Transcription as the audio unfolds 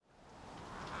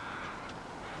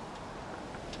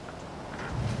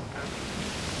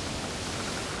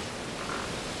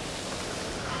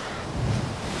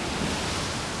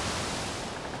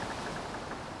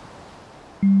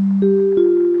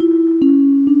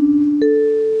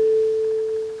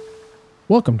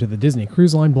Welcome to the Disney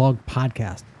Cruise Line Blog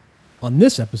Podcast. On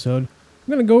this episode,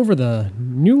 I'm going to go over the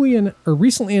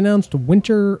recently announced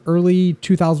winter early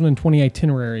 2020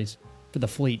 itineraries for the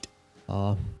fleet.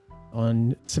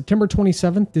 On September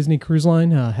 27th, Disney Cruise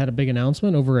Line had a big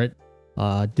announcement over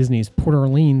at Disney's Port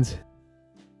Orleans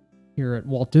here at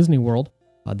Walt Disney World.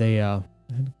 They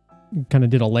kind of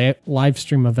did a live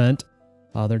stream event.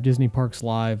 Their Disney Parks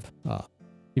Live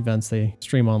events they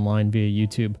stream online via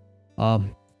YouTube.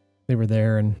 They were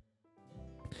there, and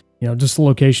just the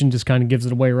location just kind of gives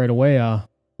it away right away.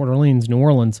 Port Orleans, New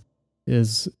Orleans,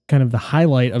 is kind of the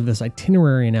highlight of this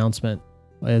itinerary announcement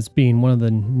as being one of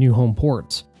the new home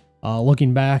ports.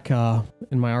 Looking back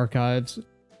in my archives,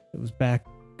 it was back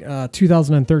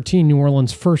 2013. New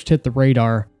Orleans first hit the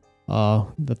radar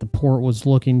that the port was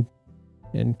looking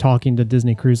and talking to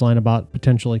Disney Cruise Line about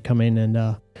potentially coming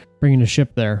and bringing a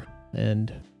ship there.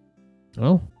 And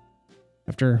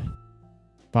after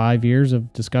 5 years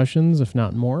of discussions, if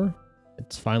not more,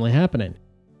 it's finally happening.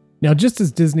 Now, just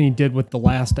as Disney did with the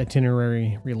last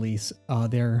itinerary release,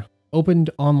 they're opened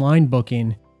online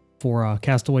booking for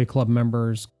Castaway Club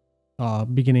members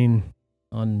beginning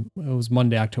on, it was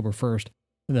Monday, October 1st,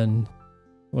 and then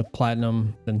with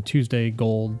Platinum, then Tuesday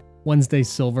Gold, Wednesday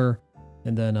Silver,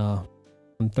 and then on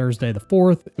Thursday the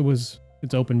 4th,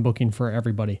 it's open booking for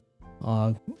everybody.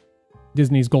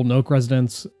 Disney's Golden Oak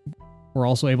residents were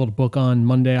also able to book on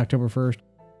Monday, October 1st,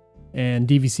 and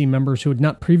DVC members who had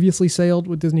not previously sailed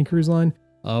with Disney Cruise Line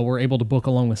were able to book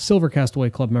along with Silver Castaway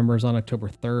Club members on October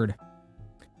 3rd.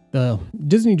 The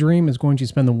Disney Dream is going to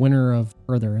spend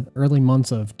the early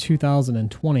months of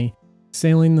 2020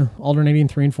 sailing the alternating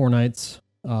 3 and 4 nights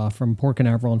from Port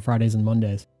Canaveral on Fridays and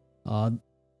Mondays. The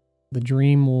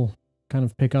Dream will kind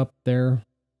of pick up there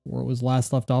where it was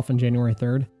last left off on January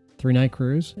 3rd, 3-night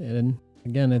cruise, and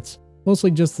again, it's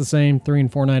mostly just the same 3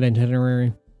 and 4 night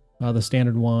itinerary. The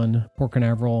standard one, Port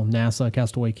Canaveral, NASA,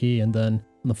 Castaway Cay, and then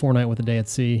on the 4 night with a day at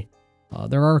sea.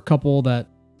 There are a couple that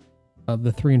of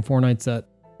the 3 and 4 nights that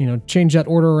change that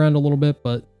order around a little bit,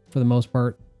 but for the most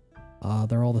part,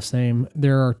 they're all the same.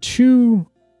 There are 2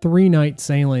 3-night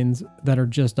sailings that are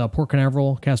just Port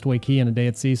Canaveral, Castaway Cay, and a day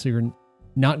at sea. So you're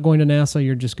not going to NASA.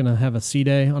 You're just going to have a sea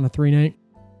day on a 3-night,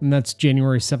 and that's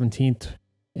January 17th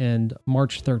and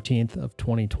March 13th of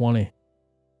 2020.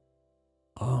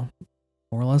 More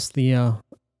or less, the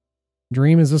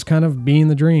Dream is just kind of being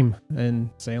the Dream and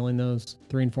sailing those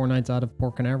 3 and 4 nights out of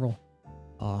Port Canaveral.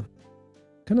 Kind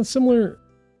of similar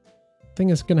thing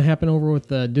is going to happen over with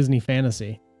Disney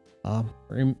Fantasy.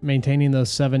 Maintaining those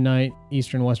 7-night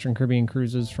Eastern Western Caribbean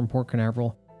cruises from Port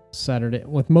Canaveral Saturday,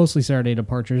 with mostly Saturday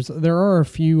departures. There are a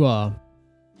few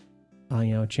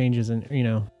changes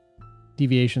and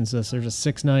deviations to this. There's a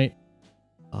 6-night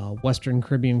Western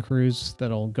Caribbean cruise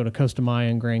that'll go to Costa Maya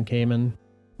and Grand Cayman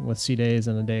with sea days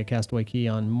and a day at Castaway Cay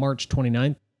on March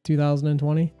 29th,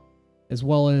 2020, as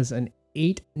well as an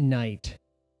 8-night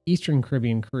Eastern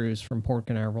Caribbean cruise from Port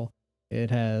Canaveral. It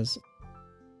has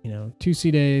 2 sea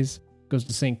days, goes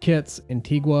to St. Kitts,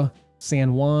 Antigua,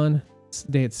 San Juan,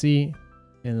 day at sea,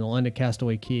 and it'll end at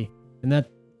Castaway Cay. And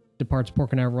that departs Port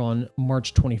Canaveral on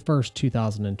March 21st,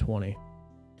 2020.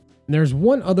 And there's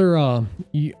one other,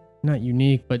 not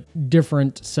unique, but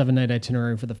different 7-night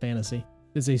itinerary for the Fantasy.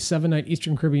 It's a 7-night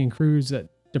Eastern Caribbean cruise that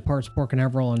departs Port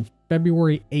Canaveral on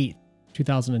February 8th,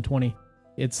 2020.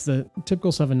 It's the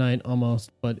typical 7-night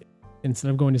almost, but instead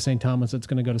of going to St. Thomas, it's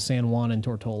going to go to San Juan and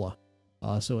Tortola.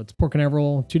 So it's Port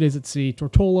Canaveral, 2 days at sea,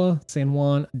 Tortola, San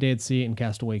Juan, a day at sea, and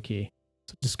Castaway Cay.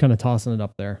 So just kind of tossing it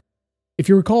up there. If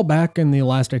you recall back in the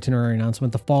last itinerary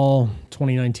announcement, the fall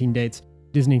 2019 dates,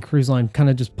 Disney Cruise Line kind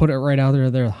of just put it right out there.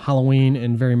 Their Halloween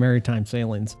and Very Merry Time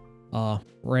sailings.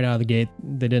 Right out of the gate,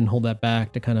 they didn't hold that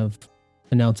back to kind of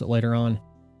announce it later on.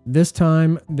 This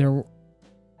time,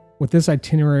 with this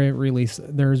itinerary release,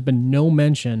 there's been no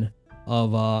mention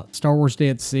of Star Wars Day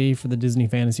at Sea for the Disney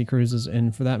Fantasy Cruises,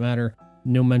 and for that matter,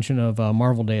 no mention of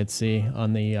Marvel Day at Sea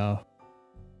on the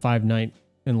 5-night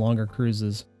and longer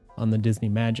cruises on the Disney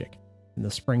Magic in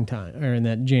the springtime, or in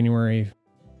that January,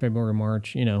 February,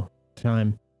 March,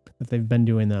 time that they've been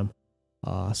doing them.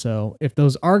 So if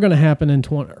those are going to happen in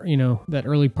that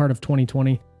early part of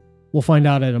 2020, we'll find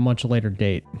out at a much later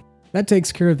date. That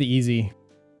takes care of the easy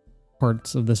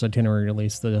parts of this itinerary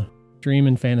release. The Dream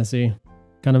and Fantasy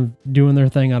kind of doing their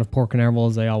thing out of Port Canaveral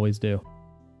as they always do.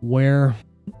 Where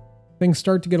things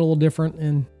start to get a little different,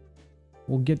 and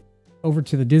we'll get over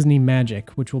to the Disney Magic,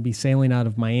 which will be sailing out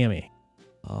of Miami.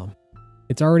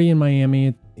 It's already in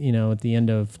Miami, at the end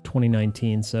of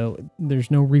 2019, so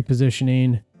there's no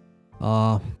repositioning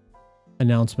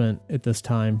announcement at this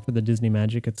time for the Disney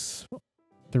Magic. It's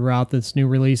throughout this new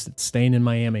release, it's staying in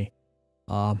Miami.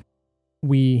 I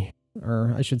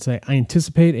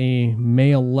anticipate a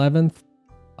May 11th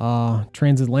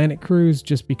transatlantic cruise,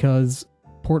 just because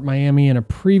Port Miami, in a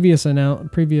previous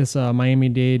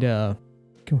Miami-Dade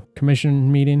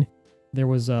commission meeting, there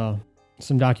was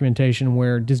some documentation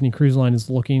where Disney Cruise Line is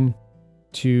looking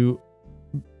to,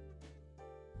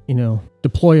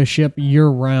 deploy a ship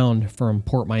year-round from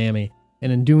Port Miami.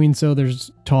 And in doing so,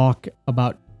 there's talk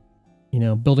about,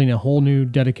 building a whole new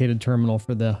dedicated terminal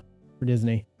for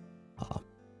Disney.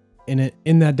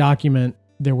 In that document,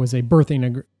 there was a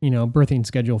birthing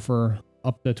schedule for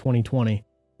up to 2020.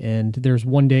 And there's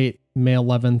one date, May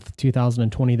 11th,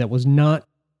 2020, that was not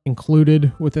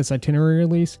included with this itinerary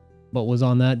release, but was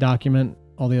on that document.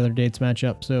 All the other dates match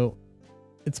up. So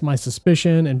it's my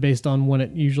suspicion, and based on when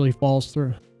it usually falls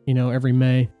through, every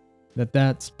May,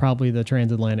 that's probably the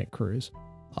transatlantic cruise.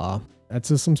 That's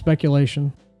just some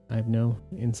speculation. I have no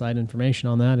inside information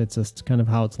on that. It's just kind of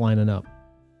how it's lining up.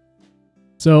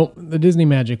 So the Disney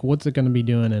Magic, what's it going to be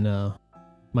doing in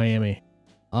Miami?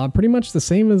 Pretty much the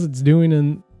same as it's doing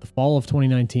in the fall of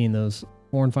 2019. Those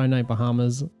 4 and 5 night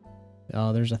Bahamas.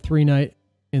 There's a 3-night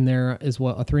in there as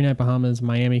well. A 3-night Bahamas,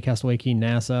 Miami, Castaway Cay,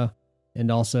 Nassau,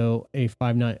 and also a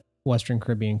 5-night Western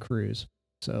Caribbean cruise.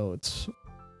 So it's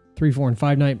 3, 4, and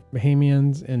 5 night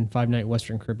Bahamians and 5-night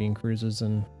Western Caribbean cruises,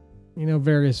 and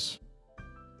various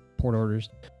port orders.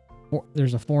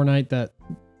 There's a 4-night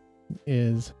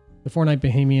the 4-night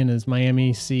Bahamian is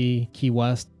Miami, Sea, Key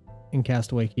West, and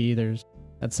Castaway Cay.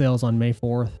 That sails on May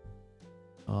 4th.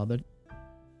 The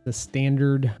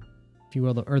standard, if you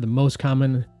will, or the most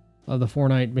common of the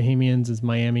 4-night Bahamians is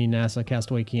Miami, Nassau,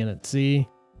 Castaway Cay, and at sea.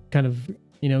 Kind of,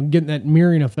 getting that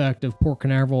mirroring effect of Port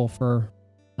Canaveral for,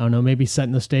 I don't know, maybe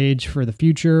setting the stage for the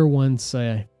future once,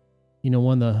 one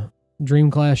of the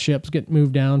Dream class ships get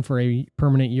moved down for a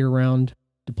permanent year-round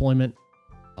deployment.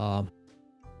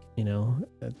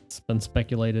 It's been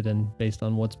speculated and based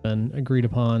on what's been agreed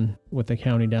upon with the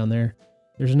county down there.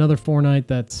 There's another 4-night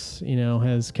that's,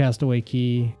 has Castaway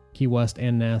Cay, Key West,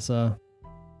 and Nassau.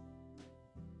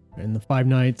 And the 5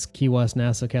 nights, Key West,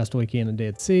 Nassau, Castaway Cay, and a day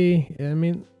at sea. I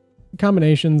mean,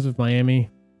 combinations of Miami,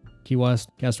 Key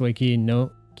West, Castaway Cay,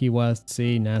 Key West,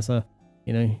 Sea, Nassau.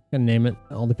 You can name it.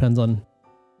 It all depends on,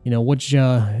 which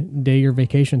day your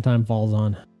vacation time falls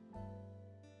on.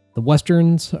 The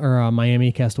Westerns are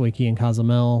Miami, Castaway Cay, and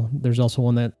Cozumel. There's also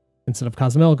one that, instead of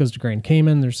Cozumel, goes to Grand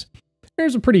Cayman. There's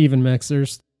a pretty even mix.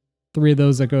 There's 3 of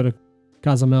those that go to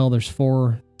Cozumel. There's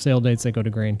 4 sail dates that go to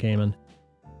Grand Cayman.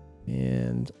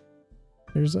 And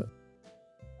there's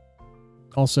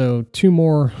also 2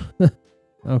 more.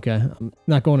 Okay, I'm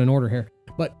not going in order here.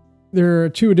 But there are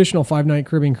 2 additional 5-night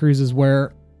Caribbean cruises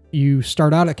where you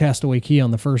start out at Castaway Cay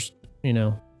on the first,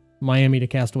 Miami to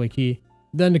Castaway Cay,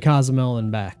 then to Cozumel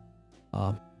and back.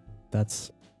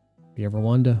 That's, if you ever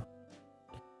wanted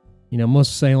to,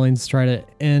 most sailings try to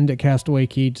end at Castaway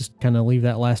Cay, just kind of leave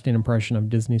that lasting impression of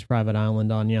Disney's private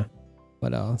island on you.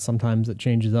 But sometimes it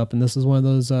changes up, and this is one of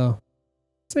those,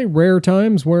 say, rare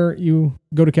times where you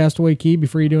go to Castaway Cay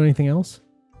before you do anything else.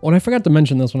 Oh, and I forgot to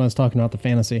mention this when I was talking about the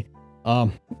Fantasy.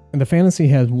 The Fantasy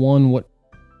has what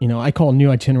I call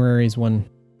new itineraries when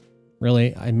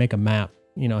really I make a map.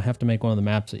 I have to make one of the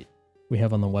maps that we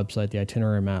have on the website, the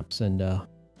itinerary maps, and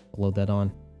load that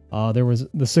on. There was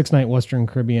the 6-night Western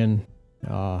Caribbean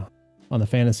on the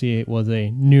Fantasy. It was a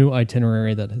new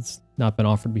itinerary that has not been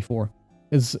offered before.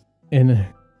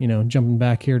 Jumping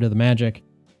back here to the Magic,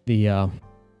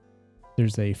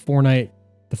 there's a 4-night,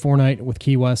 the 4-night with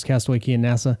Key West, Castaway Cay, and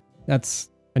Nassau. That's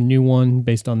a new one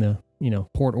based on the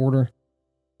port order.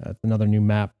 That's another new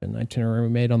map and itinerary we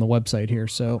made on the website here.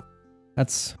 So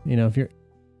that's if you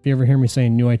ever hear me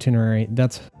saying new itinerary,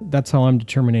 that's how I'm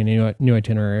determining a new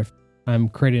itinerary. If I'm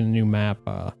creating a new map,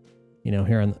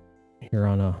 here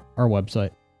on our website,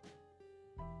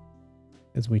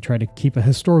 as we try to keep a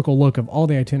historical look of all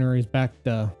the itineraries back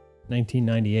to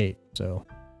 1998. So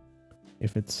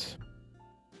if it's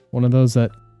one of those that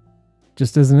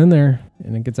just isn't in there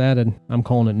and it gets added, I'm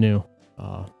calling it new.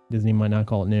 Disney might not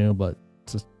call it new, but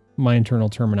it's just my internal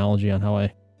terminology on how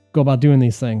I go about doing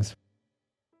these things.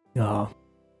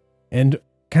 And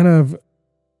kind of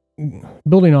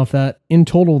building off that, in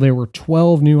total, there were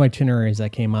 12 new itineraries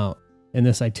that came out in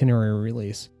this itinerary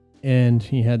release. And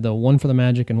he had the one for the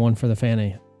Magic and one for the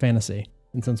Fantasy.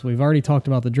 And since we've already talked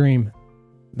about the Dream,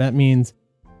 that means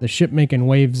the ship making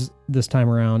waves this time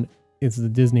around is the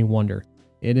Disney Wonder.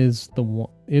 It is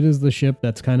the ship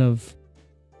that's kind of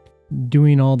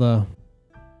doing all the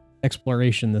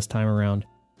exploration this time around,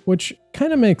 which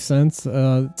kind of makes sense.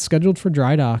 It's scheduled for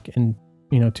dry dock and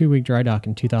 2-week dry dock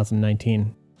in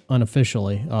 2019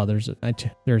 unofficially. There's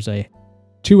a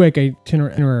 2-week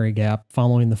itinerary gap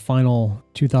following the final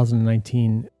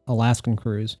 2019 Alaskan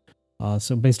cruise.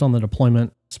 So based on the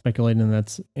deployment, speculating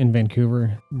that's in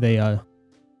Vancouver, the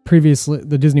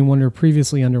Disney Wonder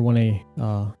previously underwent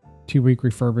a 2-week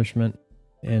refurbishment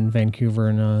in Vancouver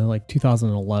in like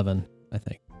 2011, I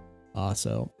think.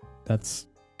 So that's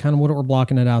kind of what we're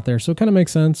blocking it out there. So it kind of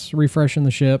makes sense, refreshing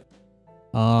the ship.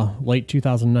 Late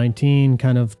 2019,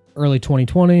 kind of early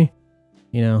 2020,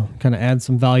 kind of add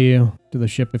some value to the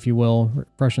ship, if you will,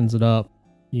 freshens it up.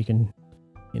 You can,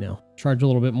 charge a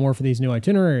little bit more for these new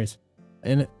itineraries.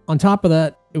 And on top of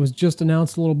that, it was just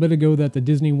announced a little bit ago that the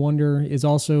Disney Wonder is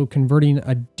also converting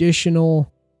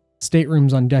additional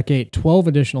staterooms on Deck 8, 12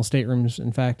 additional staterooms,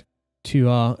 in fact,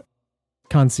 to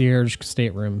concierge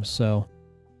staterooms. So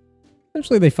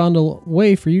essentially they found a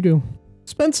way for you to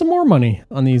spend some more money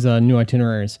on these new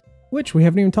itineraries, which we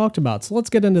haven't even talked about. So let's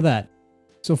get into that.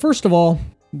 So first of all,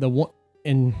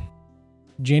 in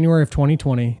January of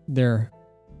 2020, it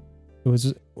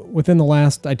was within the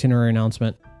last itinerary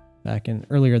announcement back in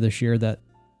earlier this year that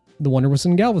the Wonder was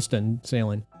in Galveston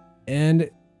sailing. And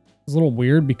it was a little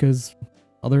weird because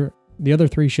the other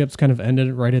 3 ships kind of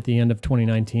ended right at the end of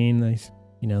 2019.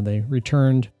 They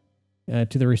returned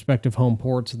to their respective home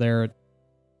ports there at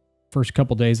first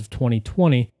couple days of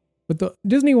 2020. But the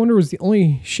Disney Wonder was the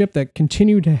only ship that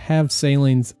continued to have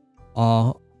sailings,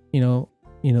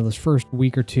 this first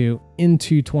week or two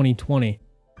into 2020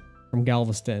 from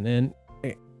Galveston. And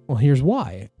well, here's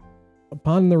why.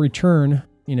 Upon the return,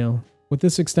 with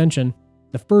this extension,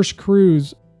 the first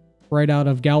cruise right out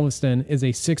of Galveston is a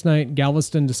 6-night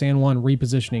Galveston to San Juan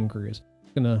repositioning cruise.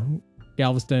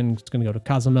 Galveston, it's going to go to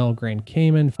Cozumel, Grand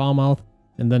Cayman, Falmouth,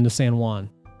 and then to San Juan.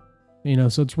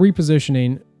 So it's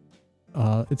repositioning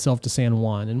itself to San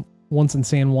Juan. And once in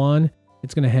San Juan,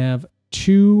 it's going to have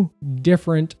 2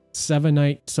 different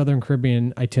 7-night Southern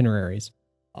Caribbean itineraries.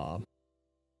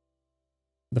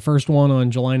 The first one on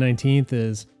July 19th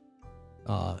is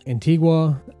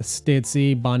Antigua, a stay at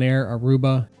sea, Bonaire,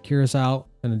 Aruba, Curacao,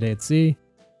 and a day at sea.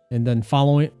 And then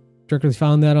directly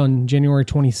following that on January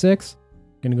 26th,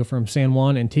 going to go from San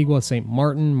Juan, Antigua, St.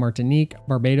 Martin, Martinique,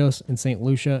 Barbados, and St.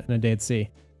 Lucia, and a day at sea.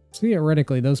 So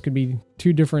theoretically, those could be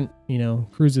 2 different,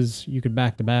 cruises you could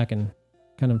back to back and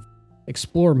kind of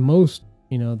explore most,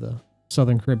 the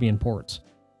Southern Caribbean ports.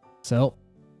 So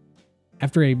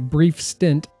after a brief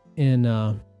stint in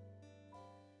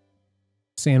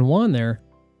San Juan there,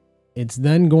 it's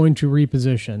then going to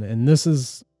reposition. And this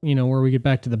is, where we get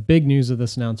back to the big news of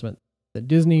this announcement. That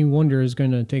Disney Wonder is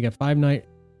going to take a 5-night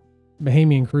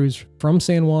Bahamian cruise from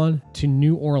San Juan to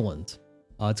New Orleans.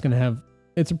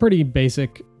 It's a pretty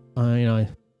basic,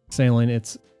 sailing.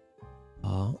 It's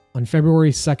on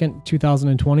February 2nd,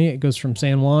 2020. It goes from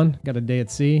San Juan, got a day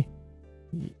at sea,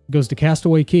 goes to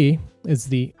Castaway Cay, is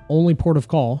the only port of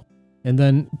call, and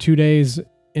then 2 days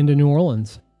into New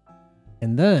Orleans.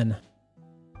 And then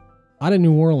out of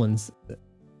New Orleans,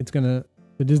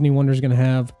 the Disney Wonder is going to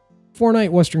have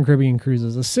 4-night Western Caribbean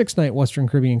cruises, a 6-night Western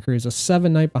Caribbean cruise, a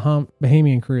 7-night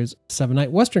Bahamian cruise,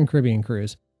 7-night Western Caribbean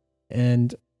cruise.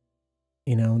 And,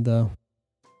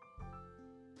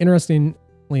 interestingly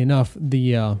enough,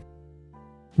 the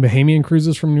Bahamian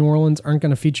cruises from New Orleans aren't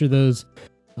going to feature those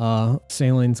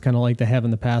sailings kind of like they have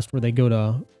in the past where they go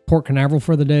to Port Canaveral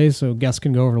for the day so guests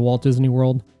can go over to Walt Disney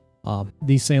World.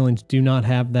 These sailings do not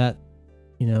have that,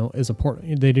 as a port.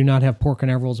 They do not have Port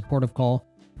Canaveral as a port of call.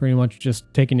 Pretty much just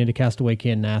taking you to Castaway Cay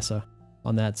and NASA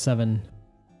on that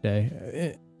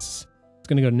 7-day. It's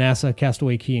going to go to NASA,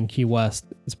 Castaway Cay, and Key West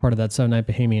as part of that 7-night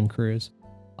Bahamian cruise.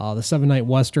 The 7-night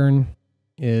Western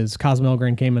is Cozumel,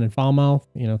 Grand Cayman, and Falmouth.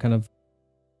 Kind of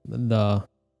the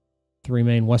 3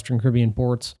 main Western Caribbean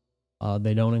ports.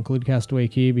 They don't include Castaway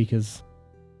Cay because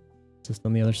it's just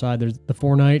on the other side. There's the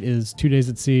 4-night is 2 days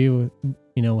at sea with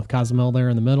Cozumel there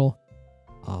in the middle.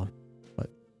 But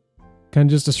kind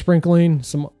of just a sprinkling,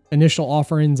 some initial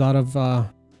offerings out of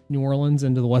New Orleans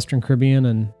into the Western Caribbean,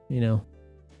 and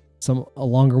a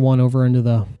longer one over into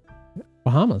the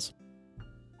Bahamas.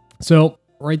 So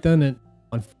right then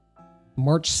on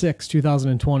March 6,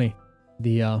 2020,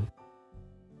 the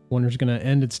Wonder's going to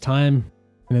end its time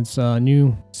in its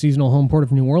new seasonal home port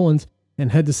of New Orleans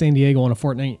and head to San Diego on a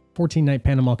 14-night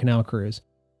Panama Canal cruise.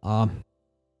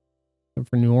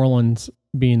 For New Orleans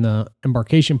being the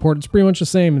embarkation port, it's pretty much the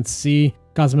same. It's sea,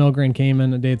 Cozumel, Grand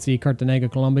Cayman, a day at sea, Cartagena,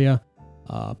 Colombia,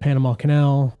 Panama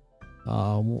Canal,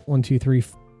 1, 2,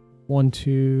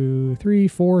 3,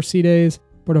 4 sea days,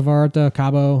 Puerto Vallarta,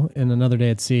 Cabo, and another day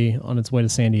at sea on its way to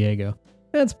San Diego.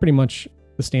 That's pretty much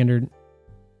the standard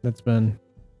that's been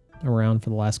around for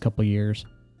the last couple of years.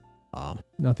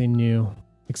 Nothing new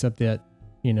except that,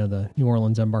 the New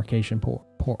Orleans embarkation port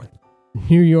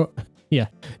New York,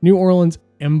 New Orleans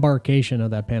embarkation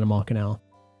of that Panama Canal.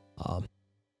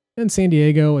 And San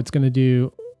Diego, it's going to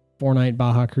do 4-night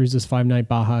Baja cruises, 5-night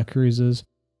Baja cruises,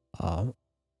 a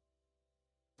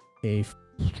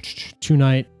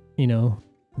 2-night,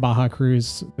 Baja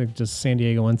cruise, just San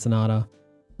Diego, Ensenada.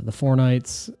 The 4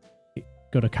 nights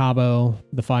go to Cabo.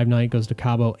 The 5-night goes to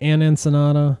Cabo and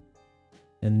Ensenada.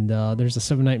 And there's a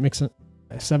 7-night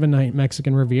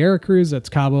Mexican Riviera cruise. That's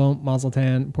Cabo,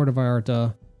 Mazatlan, Puerto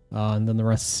Vallarta, and then the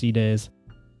rest sea days.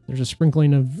 There's a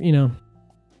sprinkling of,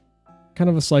 kind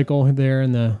of a cycle there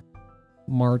in the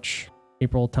March,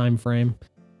 April timeframe.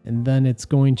 And then it's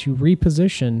going to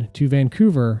reposition to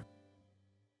Vancouver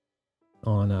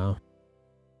on,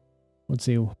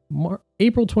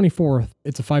 April 24th.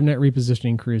 It's a 5-night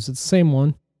repositioning cruise. It's the same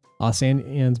one.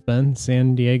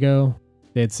 San Diego,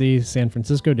 day at sea, San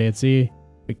Francisco, day at sea,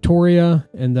 Victoria,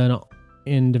 and then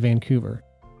into Vancouver.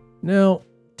 Now,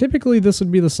 typically this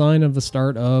would be the sign of the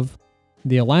start of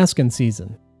the Alaskan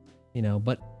season,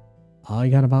 but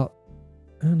you got about,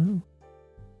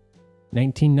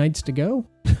 19 nights to go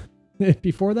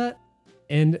before that.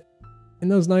 And in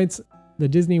those nights, the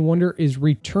Disney Wonder is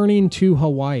returning to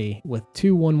Hawaii with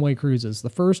 2 one-way cruises. The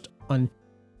first on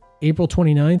April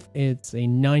 29th, it's a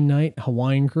 9-night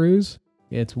Hawaiian cruise.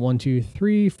 It's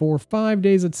 5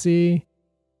 days at sea.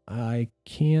 I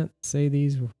can't say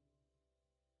these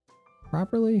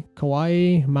properly.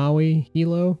 Kauai, Maui,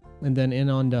 Hilo, and then in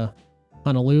on to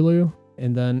Honolulu.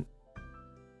 And then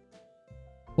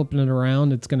flipping it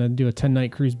around, it's going to do a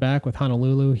 10-night cruise back with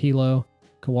Honolulu, Hilo,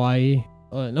 Kauai,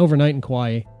 an overnight in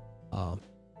Kauai, and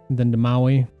then to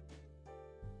Maui,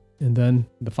 and then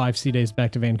the 5 sea days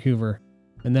back to Vancouver.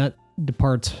 And that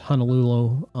departs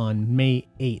Honolulu on May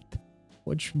 8th,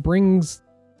 which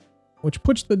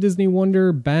puts the Disney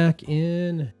Wonder back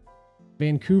in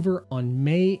Vancouver on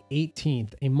May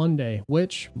 18th, a Monday,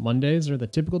 which Mondays are the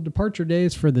typical departure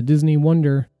days for the Disney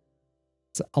Wonder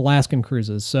Alaskan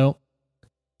cruises. So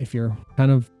if you're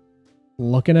kind of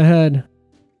looking ahead,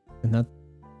 and that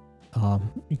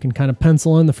you can kind of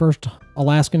pencil in the first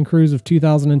Alaskan cruise of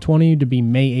 2020 to be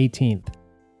May 18th.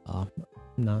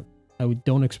 I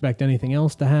don't expect anything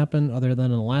else to happen other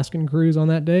than an Alaskan cruise on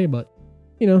that day, but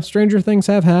stranger things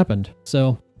have happened.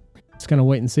 So it's kind of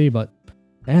wait and see. But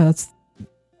yeah,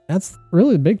 that's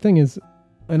really the big thing is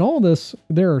in all this,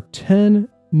 there are 10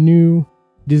 new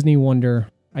Disney Wonder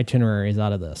itineraries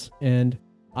out of this. And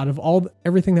out of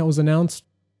everything that was announced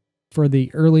for the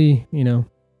early,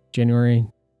 January,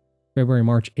 February,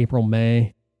 March, April,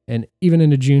 May, and even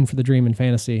into June for the Dream and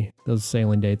Fantasy, those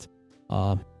sailing dates,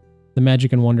 the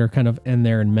Magic and Wonder kind of end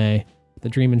there in May. The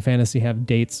Dream and Fantasy have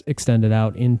dates extended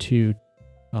out into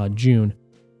June.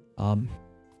 More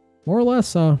or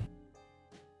less, the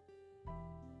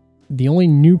only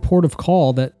new port of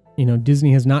call that,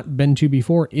 Disney has not been to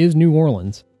before is New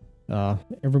Orleans. All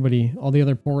the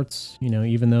other ports,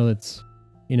 even though it's,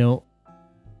 the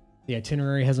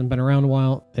itinerary hasn't been around a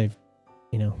while, they've,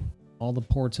 all the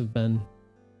ports have been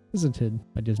visited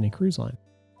by Disney Cruise Line.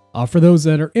 For those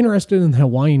that are interested in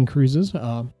Hawaiian cruises,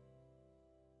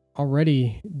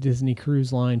 already Disney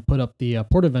Cruise Line put up the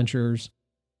port adventures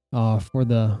for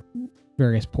the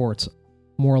various ports.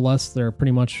 More or less, they're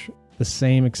pretty much the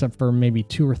same, except for maybe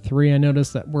 2 or 3 I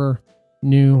noticed that were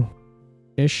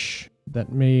new-ish,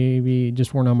 that maybe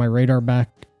just weren't on my radar back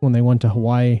when they went to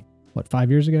Hawaii, 5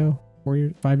 years ago?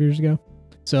 5 years ago?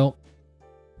 So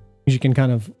you can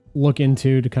kind of look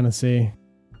into to kind of see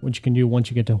what you can do once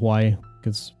you get to Hawaii,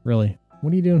 because really,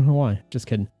 what are you doing in Hawaii? Just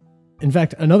kidding. In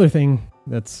fact, another thing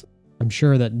that's I'm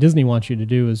sure that Disney wants you to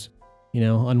do is,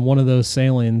 on one of those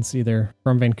sailings, either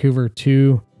from Vancouver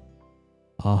to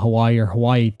Hawaii or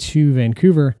Hawaii to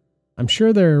Vancouver, I'm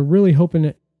sure they're really hoping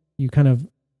that you kind of,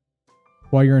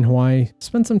 while you're in Hawaii,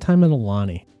 spend some time at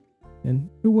Aulani. And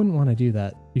who wouldn't want to do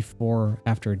that before or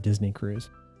after a Disney cruise?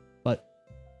 But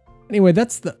anyway,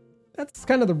 that's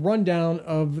kind of the rundown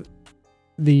of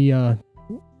the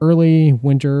early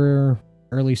winter,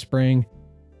 early spring,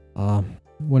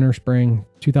 winter, spring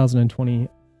 2020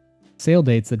 sail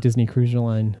dates that Disney Cruise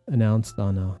Line announced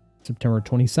on September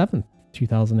 27th,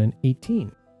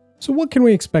 2018. So what can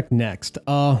we expect next?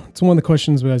 It's one of the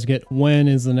questions we always get. When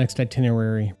is the next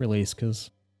itinerary release? Because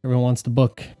everyone wants to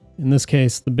book. In this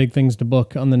case, the big things to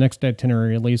book on the next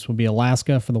itinerary release will be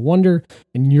Alaska for the Wonder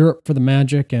and Europe for the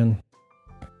Magic. And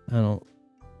I'd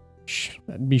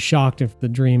be shocked if the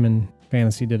Dream and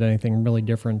Fantasy did anything really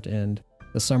different in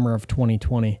the summer of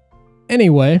 2020.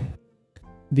 Anyway,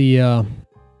 I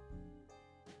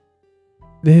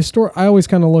always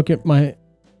kind of look at my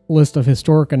list of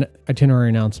historic and itinerary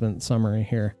announcement summary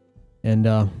here, and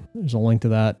there's a link to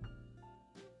that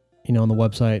on the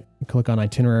website, click on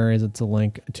itineraries. It's a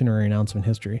link, itinerary announcement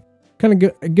history. Kind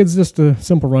of it gives just a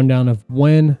simple rundown of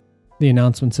when the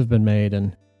announcements have been made.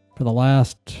 And for the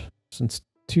since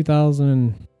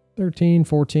 2013,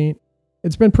 14,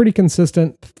 it's been pretty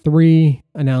consistent, 3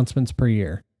 announcements per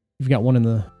year. You've got one in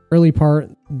the early part,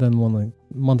 then one a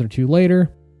month or 2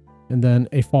 later, and then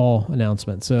a fall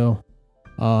announcement. So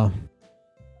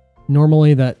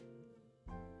normally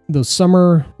those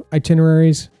summer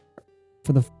itineraries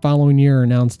for the following year are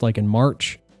announced like in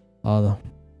March. The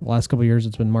last couple of years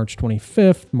it's been March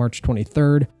 25th, March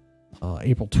 23rd,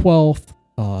 April 12th,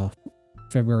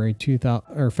 February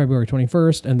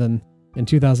 21st, and then in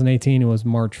 2018 it was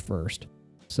March 1st.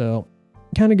 So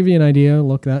kind of give you an idea,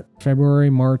 look at February,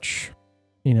 March,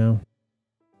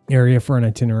 area for an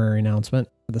itinerary announcement.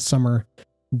 The summer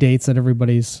dates that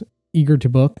everybody's eager to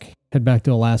book, head back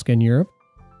to Alaska and Europe.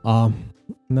 And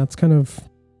that's kind of,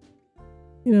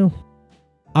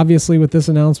 obviously with this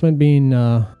announcement being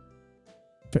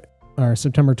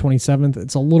September 27th,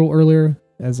 it's a little earlier,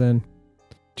 as in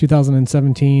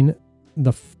 2017,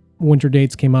 the winter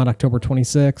dates came out October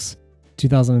 26th.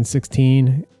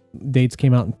 2016 dates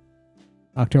came out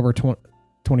October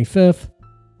 25th.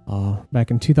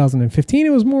 Back in 2015, it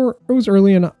was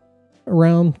early and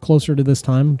around closer to this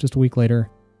time, just a week later,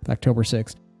 October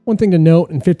 6th. One thing to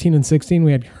note, in 15 and 16,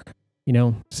 we had,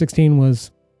 16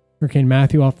 was Hurricane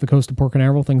Matthew off the coast of Port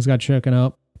Canaveral. Things got shaken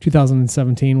up.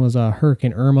 2017 was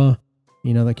Hurricane Irma,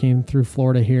 that came through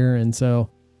Florida here. And so,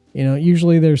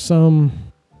 usually there's some,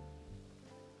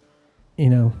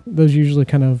 those usually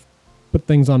kind of put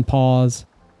things on pause.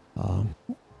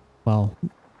 While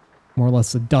more or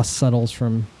less the dust settles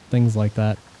from things like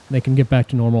that, they can get back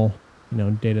to normal,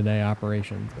 day-to-day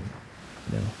operations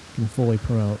and, can fully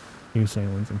promote new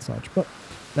sailings and such. But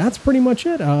that's pretty much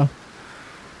it. I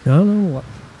don't know.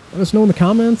 Let us know in the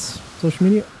comments, social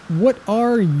media. What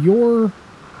are your,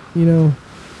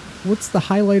 what's the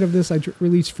highlight of this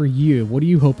release for you? What are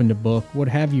you hoping to book? What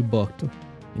have you booked?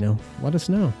 Let us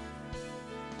know.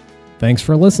 Thanks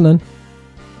for listening.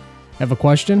 Have a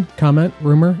question, comment,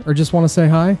 rumor, or just want to say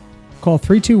hi? Call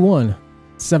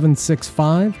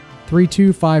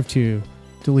 321-765-3252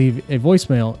 to leave a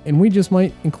voicemail, and we just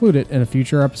might include it in a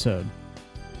future episode.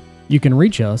 You can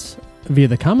reach us via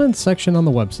the comments section on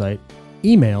the website,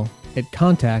 email at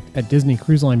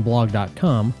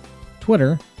contact@disneycruiselineblog.com,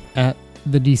 Twitter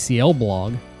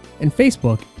 @thedclblog, and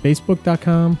Facebook,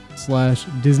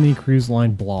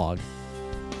 facebook.com/DisneyCruiseLineBlog.